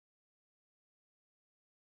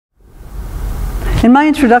In my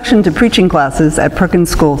introduction to preaching classes at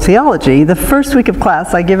Perkins School of Theology, the first week of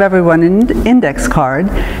class I give everyone an index card,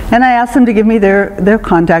 and I ask them to give me their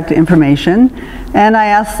contact information, and I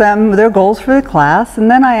ask them their goals for the class,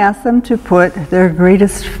 and then I ask them to put their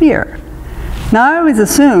greatest fear. Now, I always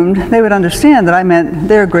assumed they would understand that I meant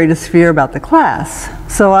their greatest fear about the class.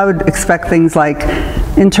 So I would expect things like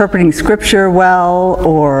interpreting scripture well,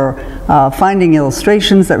 or finding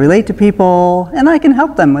illustrations that relate to people, and I can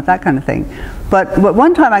help them with that kind of thing. But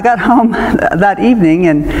one time I got home that evening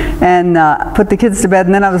and put the kids to bed,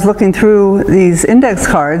 and then I was looking through these index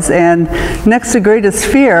cards, and next to greatest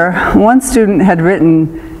fear, one student had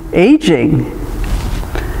written aging.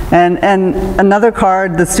 And another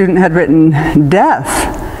card, the student had written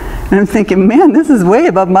death. And I'm thinking, man, this is way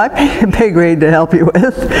above my pay grade to help you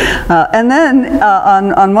with. And then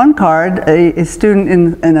on one card, a student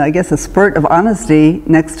in, I guess, a spurt of honesty,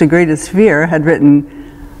 next to greatest fear, had written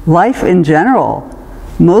life in general,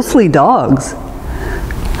 mostly dogs.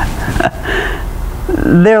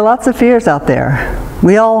 There are lots of fears out there.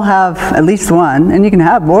 We all have at least one, and you can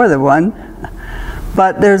have more than one.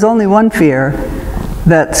 But there's only one fear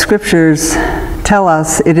that scriptures tell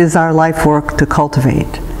us it is our life work to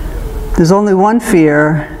cultivate. There's only one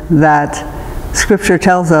fear that scripture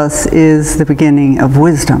tells us is the beginning of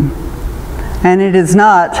wisdom. And it is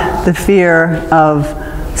not the fear of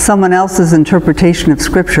someone else's interpretation of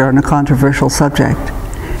scripture on a controversial subject.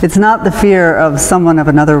 It's not the fear of someone of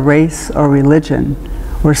another race or religion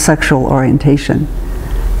or sexual orientation.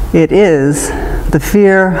 It is the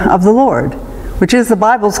fear of the Lord, which is the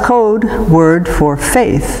Bible's code word for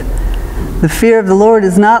faith. The fear of the Lord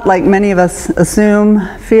is not, like many of us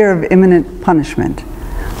assume, fear of imminent punishment,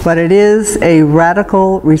 but it is a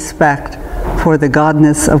radical respect for the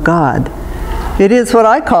godness of God. It is what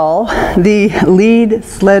I call the lead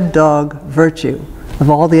sled dog virtue of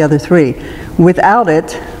all the other three. Without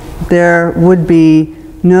it, there would be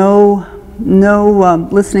no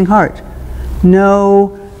listening heart,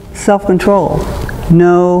 no self-control,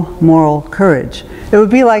 no moral courage. It would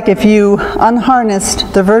be like if you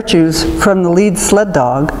unharnessed the virtues from the lead sled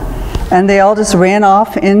dog and they all just ran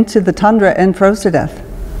off into the tundra and froze to death.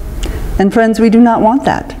 And friends, we do not want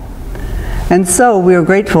that. And so we are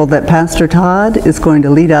grateful that Pastor Todd is going to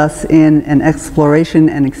lead us in an exploration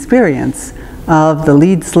and experience of the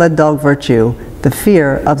lead sled dog virtue, the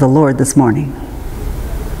fear of the Lord, this morning.